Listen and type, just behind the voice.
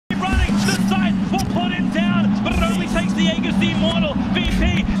the immortal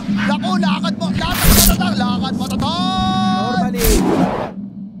VP. Naku, lakad mo, lakad mo,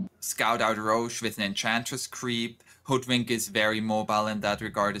 Scout out Roche with an Enchantress creep. Hoodwink is very mobile in that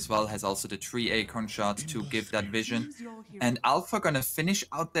regard as well, has also the 3 acorn shot to give that vision. And Alpha gonna finish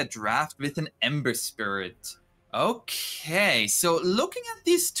out that draft with an Ember Spirit. Okay, so looking at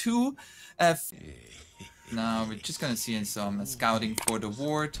these two, now we're just gonna see some scouting for the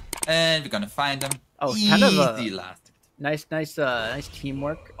ward, and we're gonna find them. Oh, easy kind of a last. nice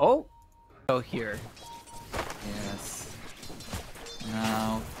teamwork. Oh, here. Yes.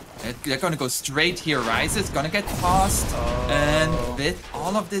 Now they're gonna go straight here. Rises gonna get tossed, and with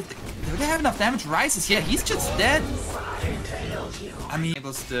all of this, do they have enough damage? Rises, yeah, he's just dead. I mean,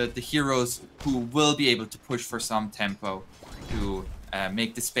 enables the heroes who will be able to push for some tempo to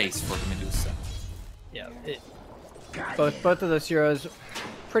make the space for the Medusa. Yeah, both of those heroes,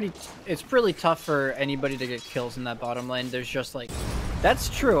 it's really tough for anybody to get kills in that bottom lane. There's just like, that's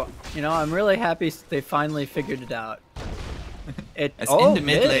true. You know, I'm really happy they finally figured it out. In the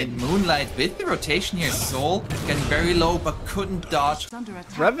mid lane, Moonlight with the rotation here, Soul getting very low but couldn't dodge.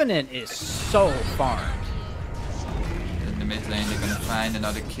 Revenant is so farmed. In the mid lane, they're gonna find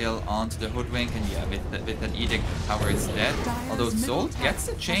another kill onto the Hoodwink, and yeah, with that Edict, Tower is dead. Although Soul gets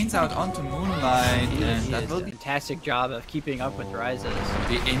the chains out onto Moonlight, and that will be a fantastic job of keeping up with Rises.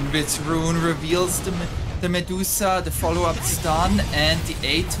 The Invis rune reveals the Medusa, the follow-up stun, and the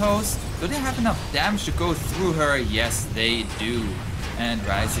Atos. Do they have enough damage to go through her? Yes, they do. And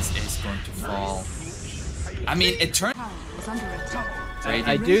Rises is going to fall. I mean, it turned...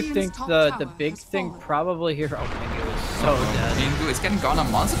 I do think the big thing probably here... Oh, Pingu is so dead. Pingu is getting gone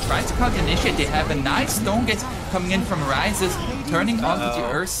on Monster, trying to counter initiate. They have a nice stone gate coming in from Rises, turning onto the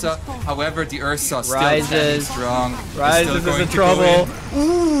Ursa. However, the Ursa still standing strong. Rises is in trouble.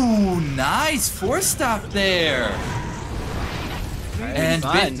 Ooh, nice 4-stop there. And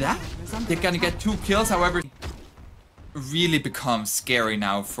with that, they're gonna get 2 kills. However, really becomes scary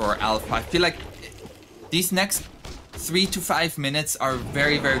now for Alpha. I feel like these next 3 to 5 minutes are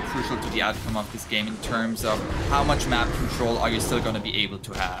very, very crucial to the outcome of this game in terms of how much map control are you still going to be able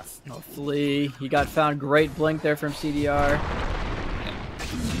to have. Hopefully, he got found. Great blink there from CDR.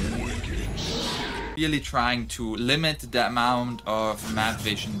 Really trying to limit the amount of map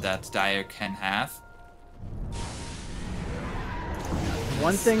vision that Dire can have.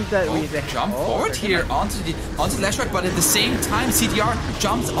 One thing that we jump forward here onto the Lashrock, but at the same time CDR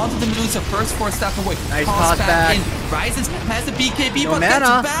jumps onto the Medusa, first 4-step away. Nice toss back in. Rises has a BKB, no but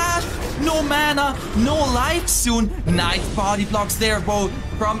mana. that's bad. No mana, no life soon. Nice body blocks there, both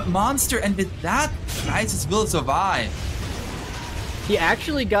from Monster, and with that, Rises will survive. He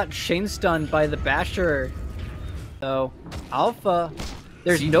actually got chain stunned by the Basher. So Alpha,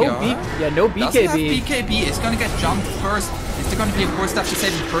 there's CDR? no BKB. Doesn't have BKB. It's gonna get jumped first. Is there going to be a 4-step to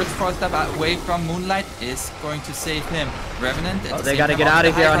save him? First 4-step away from Moonlight is going to save him. Revenant. Oh, they got to get out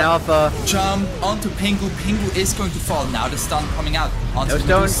of here on Alpha. Jump onto Pingu. Pingu is going to fall. Now the stun coming out onto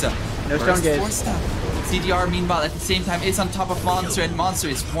Medusa. No stone gauge. 4-step. CDR, meanwhile, at the same time, is on top of Monster, and Monster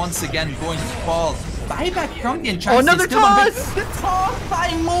is once again going to fall. Buyback from the Enchantress. Oh, another toss! The toss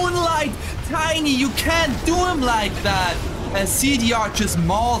by Moonlight. Tiny, you can't do him like that. As CDR just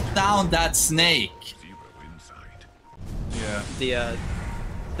mauled down that snake. Yeah.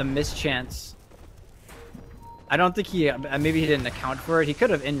 The mischance. I don't think he maybe he didn't account for it. He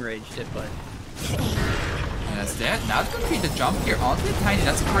could have enraged it, but that's that. Now it's gonna be the jump here onto the Tiny.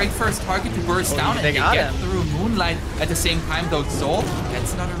 That's a great first target to burst down, and they get through Moonlight at the same time. Though Soul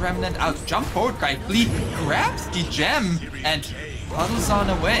gets another Remnant out. Jump forward, guy. Flee grabs the gem and huddles on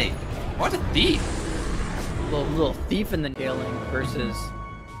away. What a thief! Little thief in the scaling versus.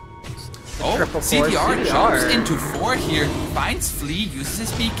 CDR jumps into 4 here, finds Flea, uses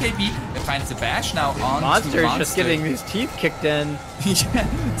his BKB, and finds the bash now on Monster is just getting his teeth kicked in. Yeah,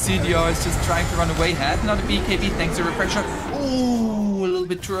 CDR is just trying to run away, has another BKB thanks to refresher. Ooh, a little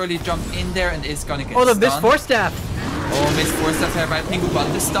bit too early jump in there and is gonna get stunned. Oh, the missed 4-step. Oh, missed 4-step here by Pingu,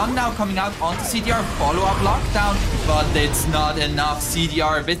 but the stun now coming out onto CDR, follow-up lockdown, but it's not enough.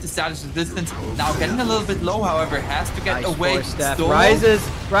 CDR with the status resistance, now getting a little bit low, however, has to get away. Rises.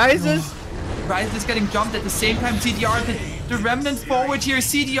 Rises is getting jumped at the same time. CDR, the Remnant forward here.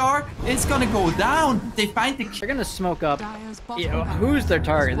 CDR is gonna go down. They find the... They're gonna smoke up. Who's their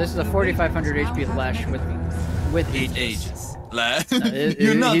target? This is a 4,500 HP Lash with 8 Aegis.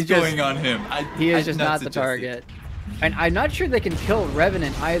 You're not going on him. He is just not the target. And I'm not sure they can kill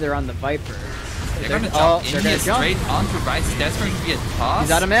Revenant either on the Viper. They're gonna jump in here straight onto Rises. That's going to be a toss.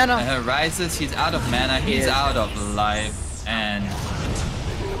 He's out of mana. Rises, he's out of mana. He's out of life. And...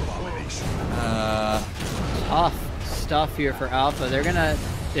 tough stuff here for Alpha.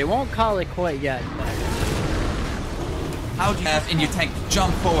 They won't call it quite yet. But... How do you have in your tank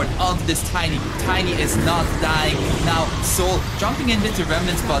jump forward onto this Tiny? Tiny is not dying. Now Soul jumping in with the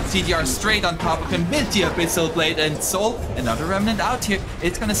Remnant spot. CDR straight on top of him with the Abyssal Blade, and Soul, another Remnant out here.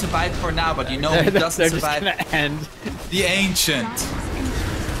 It's gonna survive for now, but you know he doesn't survive. Just gonna end. The Ancient.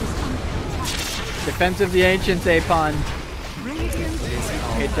 Defense of the Ancients, Apon.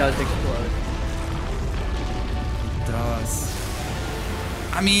 It does explode. It does.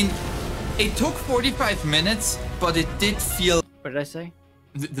 I mean, it took 45 minutes, but it did feel... What did I say?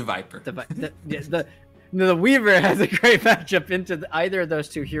 The Viper. The Weaver has a great matchup into either of those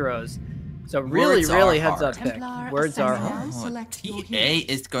two heroes. So really heads up pick. Words are hard. TA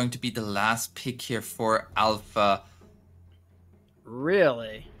is going to be the last pick here for Alpha.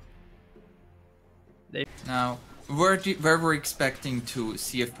 Really? Now, where we're expecting to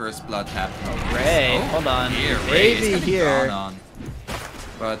see a first blood happen. Ray, hold on. Ray here.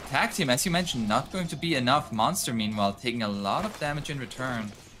 But tag team, as you mentioned, not going to be enough. Monster, meanwhile, taking a lot of damage in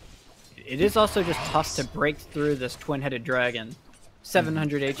return. It is also just tough to break through this twin-headed dragon.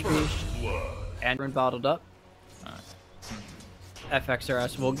 700 HP. And we're bottled up.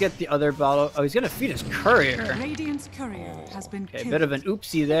 FXRS will get the other bottle. Oh, he's gonna feed his courier. Radiant's courier has been killed. Bit of an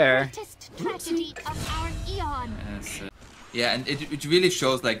oopsie there. Tragedy of our eon. Yes, yeah, and it really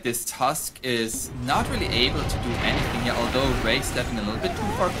shows like this Tusk is not really able to do anything here, although Ray's stepping a little bit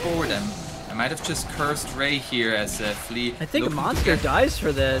too far forward, and I might have just cursed Ray here as a Flea. I think a monster dies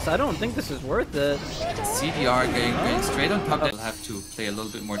for this. I don't think this is worth it. CDR going straight on top. They'll have to play a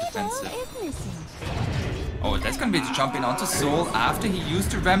little bit more defensive. Oh, that's gonna be the jumping onto Soul after he used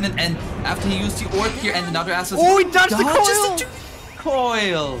the Remnant and after he used the Orb here and another asset. Oh, he dodged the coil!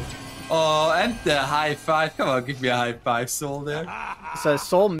 Coil! Oh, and the high five. Come on, give me a high five, Soul there. So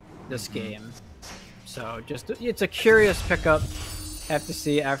Soul this game. So it's a curious pickup. Have to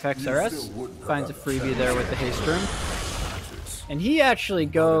see FXRS finds a freebie there with the haste room. And he actually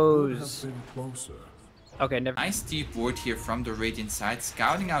goes... Okay, never. Nice deep ward here from the Radiant side,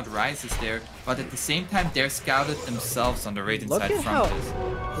 scouting out Rises there, but at the same time they're scouted themselves on the Radiant side from this.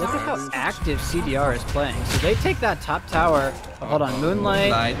 Look at how active CDR is playing. So they take that top tower. Oh, hold on,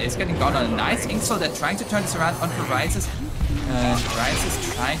 Moonlight is getting gone on a nice Inksoul. They're trying to turn this around onto Rises. And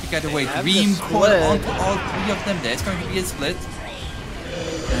Rises trying to get away. Dream Coil onto all three of them. There's going to be a split.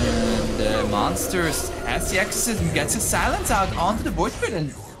 And the Monsters has the exorcism, gets his silence out onto the Void Spirit,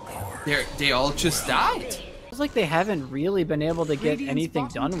 and they all just died. It's like they haven't really been able to get anything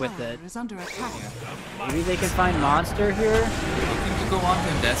done with it. Maybe they can find Monster here. Looking to go on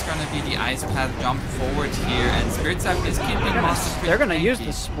to him. That's gonna be the Ice Path jump forward here, and Spirit Sap is keeping Monster. They're gonna use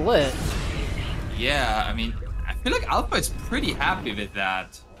the split. Yeah, I mean, I feel like Alpha is pretty happy with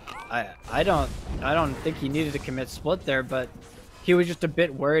that. I don't think he needed to commit split there, but he was just a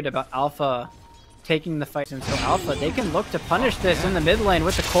bit worried about Alpha taking the fight. And so Alpha, they can look to punish this in the mid lane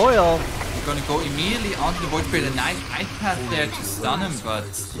with the coil. They're gonna go immediately onto the Void Spirit. A nice Ice Path there to stun him, but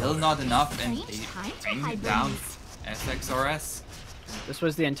still not enough, and they bring him down. SXRS. This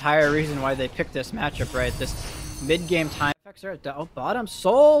was the entire reason why they picked this matchup, right? This mid-game time. FXRS, oh, bottom,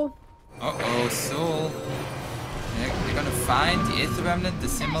 Soul! Uh-oh, Soul. They're gonna find the Aether Remnant,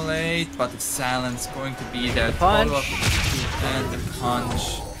 dissimulate, but the silence going to be there. The punch. And the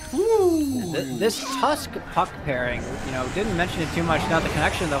punch. This Tusk puck pairing, you know, didn't mention it too much. Not the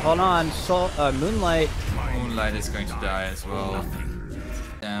connection though. Hold on, Soul, Moonlight. Moonlight is going to die as well.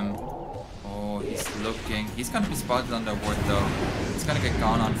 Oh, he's looking. He's gonna be spotted on the ward though. He's gonna get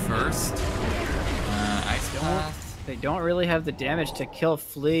gone on first. Ice Path. They don't really have the damage to kill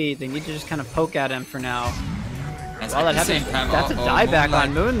Flea. They need to just kind of poke at him for now. Well, that happens. That's a dieback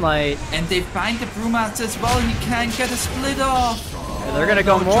on Moonlight. And they find the Brewmaster as well. He can't get a split off. Yeah, they're gonna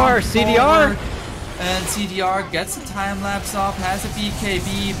go more. CDR. And CDR gets a time lapse off, has a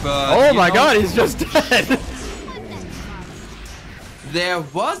BKB, but oh my god, he's just dead. There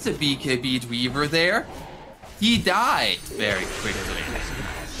was a BKB Weaver there. He died very quickly.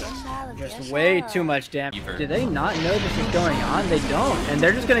 Just way too much damage. Do they not know this is going on? They don't. And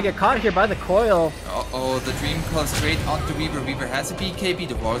they're just gonna get caught here by the coil. Uh-oh, the Dream Coil straight onto Weaver. Weaver has a BKB.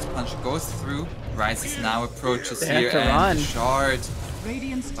 The Warrior's Punch goes through. Rises now approaches here and run. Shard.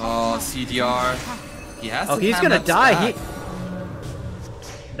 Oh, CDR. He has to he's gonna die.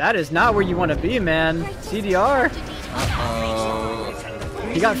 That is not where you want to be, man. CDR. Uh-oh.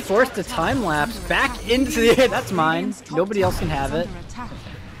 He got forced to time lapse back into the air. That's mine. Nobody else can have it.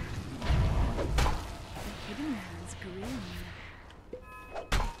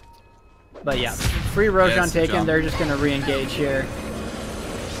 But yeah, free Roshan taken. They're just gonna re-engage here.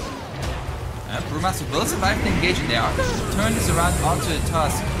 Brewmaster will survive the engagement. They are going to turn this around onto the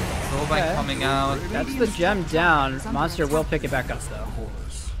Tusk. Soulbite coming out. That's the gem down. Monster will pick it back up though.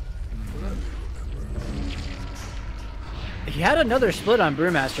 He had another split on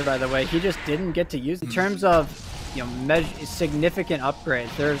Brewmaster, by the way. He just didn't get to use it. In terms of, you know, significant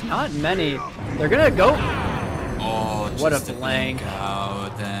upgrades, there's not many. They're gonna go. Oh, what a just blank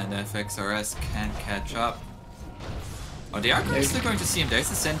out, and FXRS can't catch up. Oh, they are still going to see him.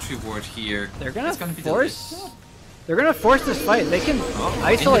 There's a sentry ward here. They're gonna force. They're gonna force this fight. They can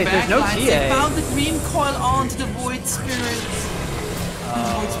isolate. There's no TA. They found the Dream Coil onto the Void Spirit. The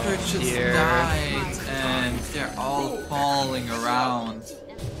Void Spirit just died, and they're all falling around.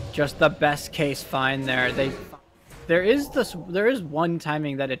 Just the best case find there. There is one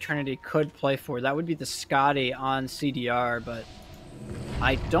timing that Eternity could play for. That would be the Scotty on CDR, but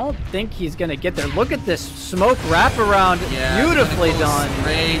I don't think he's gonna get there. Look at this smoke wraparound, beautifully done.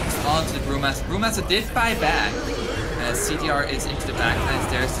 Straight onto the Brewmaster. Brewmaster did buy back. CDR is into the backlines.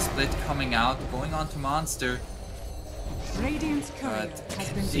 There's the split coming out, going on to Monster. Radiant's courier has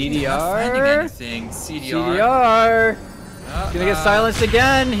been CDR. Not finding anything. CDR. He's gonna get silenced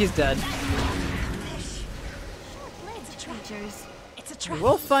again. He's dead.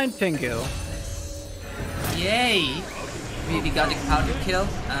 We'll find Pingu. Yay! We got a counter kill.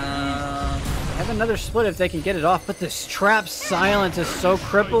 Have another split if they can get it off, but this trap silence is so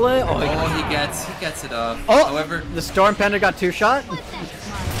crippling. Oh, he gets it off. Oh, however, the Storm Panda got 2-shot.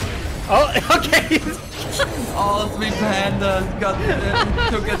 Oh, okay. all 3 pandas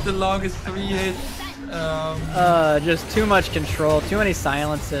took it the longest 3 hits. Just too much control, too many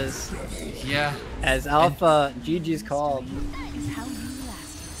silences. Yeah. As Alpha, GG's called.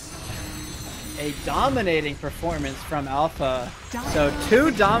 A dominating performance from Alpha. So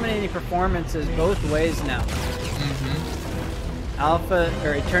 2 dominating performances both ways now. Alpha,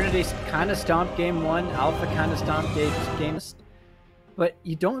 or Eternity kind of stomped game 1, Alpha kind of stomped game. But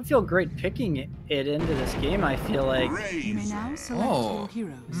you don't feel great picking it into this game, I feel like. You may now select your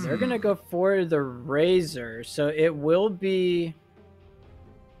heroes. They're gonna go for the Razor, so it will be...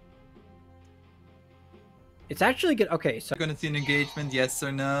 It's actually good. Okay, so... Gonna see an engagement, yes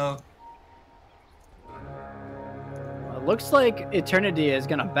or no? It looks like Eternity is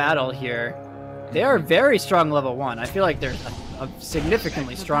gonna battle here. They are very strong level 1. I feel like they're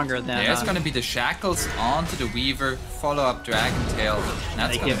significantly stronger than... There's gonna be the Shackles onto the Weaver, follow up Dragon Tail.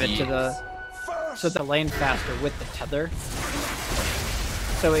 That's they give it to the... So the lane faster with the tether.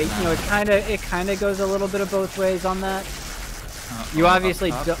 So it, you know, it kind of goes a little bit of both ways on that. You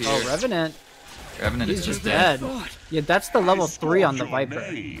obviously... Oh, Revenant. Revenant He's just dead. Yeah, that's the level 3 on the Viper.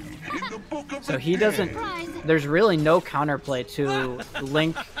 So he doesn't... There's really no counterplay to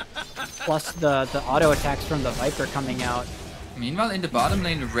Link plus the auto attacks from the Viper coming out. Meanwhile, in the bottom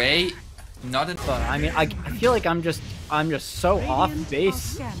lane, Ray, not in... But I mean, I feel like I'm just so off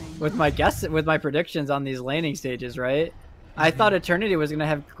base with my predictions on these laning stages, right? I thought Eternity was gonna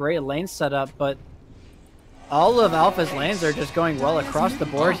have great lane setup, but all of Alpha's lanes are just going well across the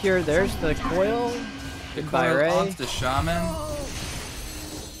board here. There's the coil. Goodbye, Ray. Onto the Shaman.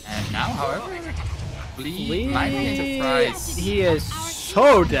 And now, however, Flea might be a surprise. He is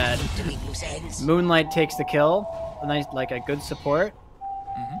so dead. Moonlight takes the kill. A nice, like a good support.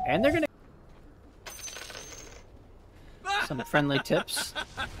 And they're gonna... Some friendly tips.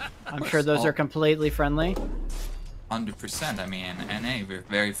 I'm sure those are completely friendly. 100%. I mean, NA, we're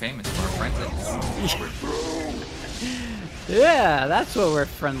very famous for our friendliness. Yeah, that's what we're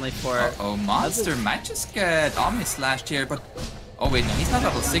friendly for. Oh, Monster might just get Omni-slashed here, but... Oh wait, no, he's not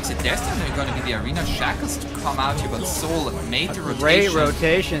level 6. There's definitely going to be the Arena Shackles to come out here, but Soul made the rotation. Great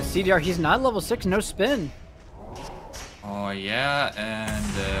rotation. CDR, he's not level 6, no spin. Oh yeah,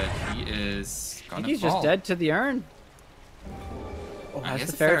 and he is gonna I think he's fall. just dead to the urn. Oh, I has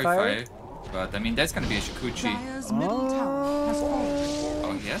guess the Fairy Fire? But I mean, that's gonna be a Shikuchi. Dire's middle tower has fallen.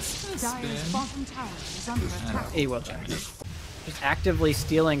 Oh yes, Dire's spin. bottom tower is under attack. He will check. Just actively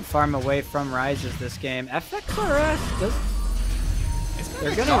stealing farm away from Rises this game. FXRS does...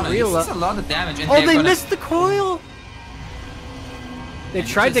 They're gonna reload. It's a lot of damage. And Oh, they missed the coil! They And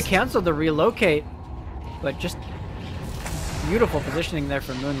tried to just- cancel the relocate, but just beautiful positioning there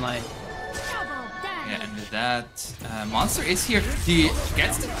from Moonlight. Yeah, and with that, Monster is here. He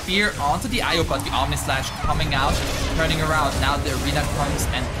gets the fear onto the IO, but the Omni Slash coming out, turning around. Now the arena comes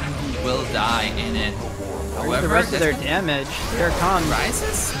and Pingu will die in it. However, The rest of their damage, here it comes.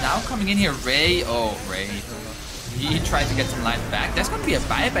 Rises now coming in here. Ray, he tried to get some life back. There's going to be a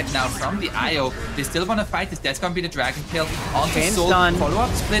buyback now from the IO. They still want to fight this. That's going to be the Dragon Tail onto Chain's Soul. done. Follow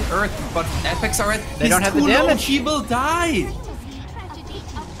up, split Earth, but FX already. They don't have the damage. He will die. Tragedy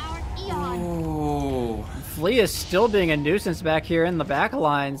of our eon. Flea is still being a nuisance back here in the back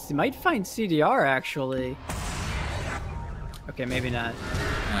lines. He might find CDR, actually. Okay, maybe not.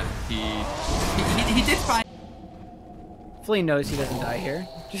 He did find... Flea knows he doesn't die here.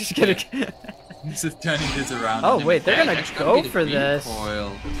 Just gonna... This is turning this around. Oh, wait, they're gonna Actually, go be the for this.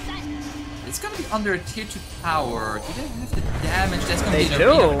 recoil. It's gonna be under a tier 2 tower. Do they have the damage? That's gonna They be an do.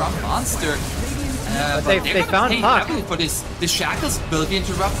 arena from Monster. But But they found Puck. for this. The shackles will be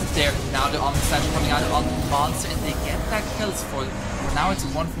interrupted there. Now the Omni Slash coming out on Monster, and they get that kills for. Now it's a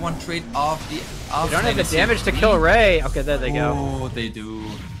 1-for-1 trade of the. They don't have the damage to kill Ray. Okay, there they go. Oh, they do.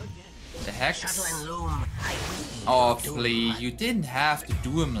 The Hex. Oh, Flea, you didn't have to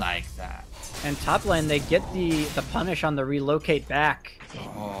do him like that. And top lane, they get the punish on the relocate back.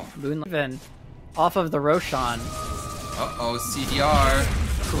 Oh. Moonlight off of the Roshan. Uh-oh, CDR.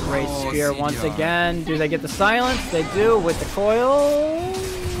 Great spear CDR. once again. Do they get the silence? They do with the coil.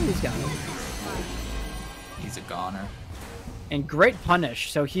 He's got it. He's a goner. And great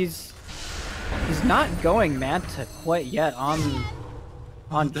punish. So he's not going Manta quite yet on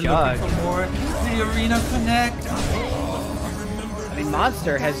They're Jug. looking for more. The arena connect. I mean,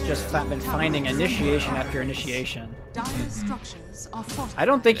 Monster has just been finding initiation after initiation. Dire structures are fortified. I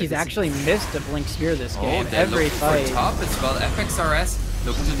don't think he's actually missed a Blink Spear this game. They're Every looking fight. for top as well. FXRS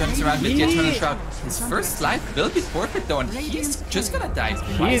looking to turn this around with the Eternal Shroud. His first life will be forfeit though, and he's just gonna die.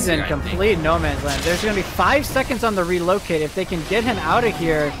 He's in complete no man's land. There's gonna be 5 seconds on the relocate. If they can get him out of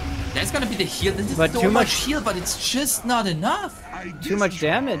here, That's gonna be the heal. This is But so too much much- heal, but it's just not enough. too much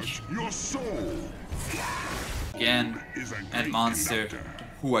damage. Again, and Monster,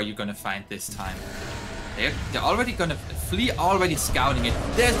 who are you gonna find this time? They're already gonna Flea already scouting it.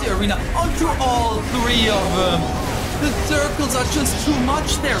 There's the arena onto all 3 of them. The circles are just too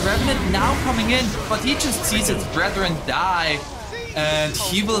much there. Revenant now coming in, but he just sees his brethren die. And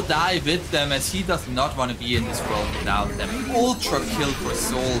he will die with them as he does not want to be in this world without them. Ultra kill for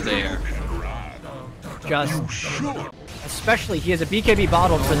soul there. Just, especially he has a BKB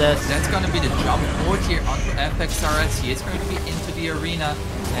bottle for this. That's gonna be the jump forward here onto FXRS. He is going to be into the arena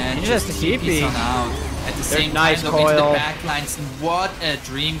and He just just TPs TP. on out. At the same nice time, though, into the coil. backlines. What a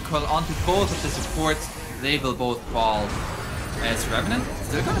dream coil onto both of the supports. They will both fall. As Revenant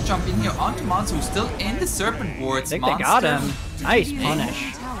still gonna jump in here onto Monster, who's still in the Serpent wards. I think they got him. Nice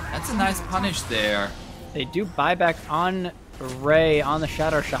punish. That's a nice punish there. They do buyback on Ray on the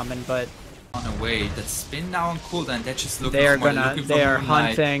Shadow Shaman, but On the way, that spin now on cooldown. That's just looking they are for looking for they are Moonlight.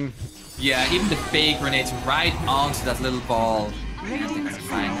 hunting. Yeah, even the fake grenades right onto that little ball. Radiant's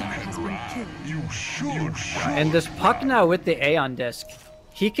Find tower them. has been killed. And this Puck now with the Aeon disc,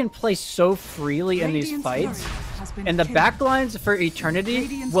 he can play so freely in these Radiant's fights. warrior has been And the killed. backlines for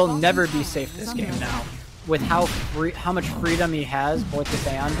Eternity will never be safe this game now. With how much freedom he has with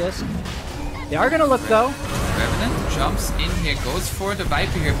the Aeon disc. They are gonna look though. Revenant jumps in here, goes for the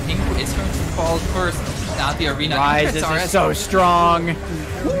Viper here. Pingu is going to fall first. Now the arena. Rises FXRS. is so strong.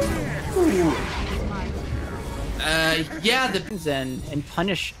 Yeah, the And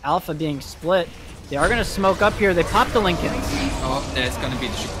punish Alpha being split. They are gonna smoke up here. They pop the Lincolns. oh, there's gonna be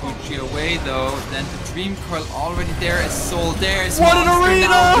the Shikuchi away though. Then the Dream Coil already there. As Soul there. Is What an Monster arena!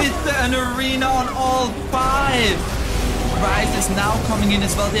 now with an arena on all 5. Rise is now coming in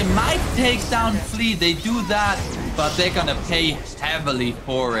as well. They might take down Flea. They do that, but they're gonna pay heavily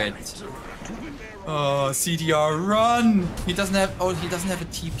for it. Oh, CDR, run! He doesn't have. Oh, he doesn't have a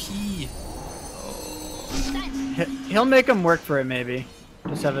TP. He'll make them work for it maybe.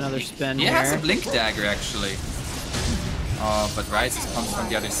 Just have another spin He here. has a Blink Dagger actually. Oh, but Rises comes from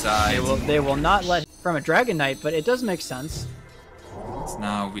the other side. They will not let from a Dragon Knight, but it does make sense. So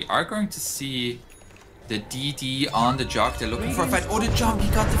now we are going to see the DD on the Jog. They're looking for a fight. Oh, the jump! He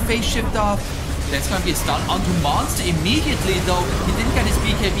got the phase shift off. There's gonna be a stun onto Monster immediately though. He didn't get his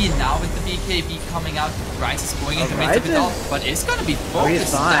BKB. Now with the BKB coming out, Rise is going into mid of it all. But it's gonna be Oh, he's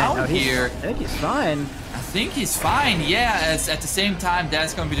focused fine. down Oh, here. I think he's fine. I think he's fine, yeah, as at the same time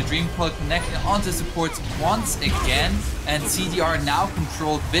there's gonna be the Dream Coil connecting onto supports once again, and CDR now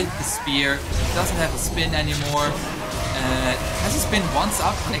controlled with the spear, doesn't have a spin anymore, has a spin once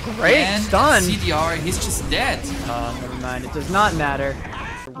up, and Great again, stun. CDR, he's just dead. Oh, never mind. It does not matter.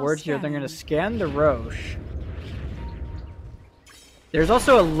 Word here, they're gonna scan the Roche. There's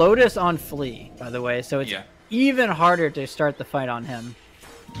also a Lotus on Flea, by the way, so it's Yeah. even harder to start the fight on him.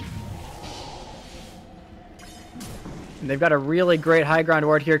 And they've got a really great high ground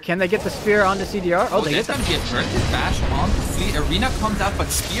ward here. Can they get the spear onto CDR? Oh, they there's get gonna the be a perfect bash on the Flea. Arena comes out, but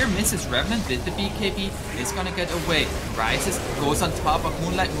Spear misses Revenant with the BKB. Is gonna get away. Rises, goes on top of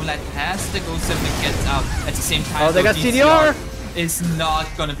Moonlight. Moonlight has the Go 7 and gets out. At the same time, Oh, they though, got CDR! is not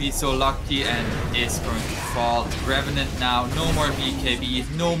gonna be so lucky and is going to fall. Revenant now, no more BKB,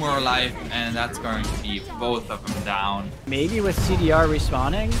 no more life, and that's going to be both of them down. Maybe with CDR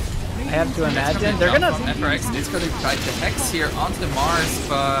respawning, I have to imagine they're gonna. FRX is gonna try the Hex here onto the Mars,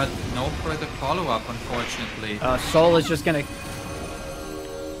 but no further follow-up, unfortunately. Soul is just gonna.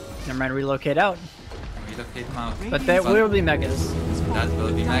 Never mind, relocate out. Relocate him out. But that will be Megas. That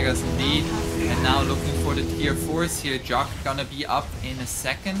will be Megas indeed. And now looking for the tier 4s here. Jock gonna be up in a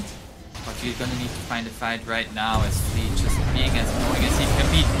second. But you're gonna need to find a fight right now as Fleet just being as annoying as he can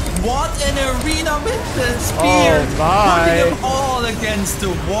be. What an arena with the spear! Oh my! Putting them all against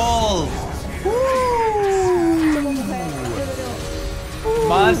the wall! Woo!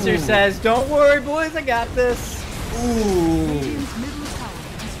 Monster says, "Don't worry, boys, I got this." Ooh!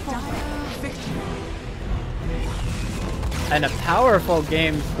 And a powerful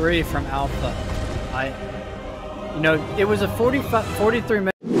game 3 from Alpha. You know, it was a 43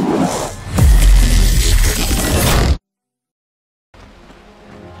 minute.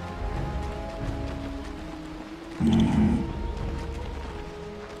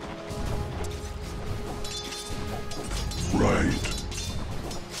 Right.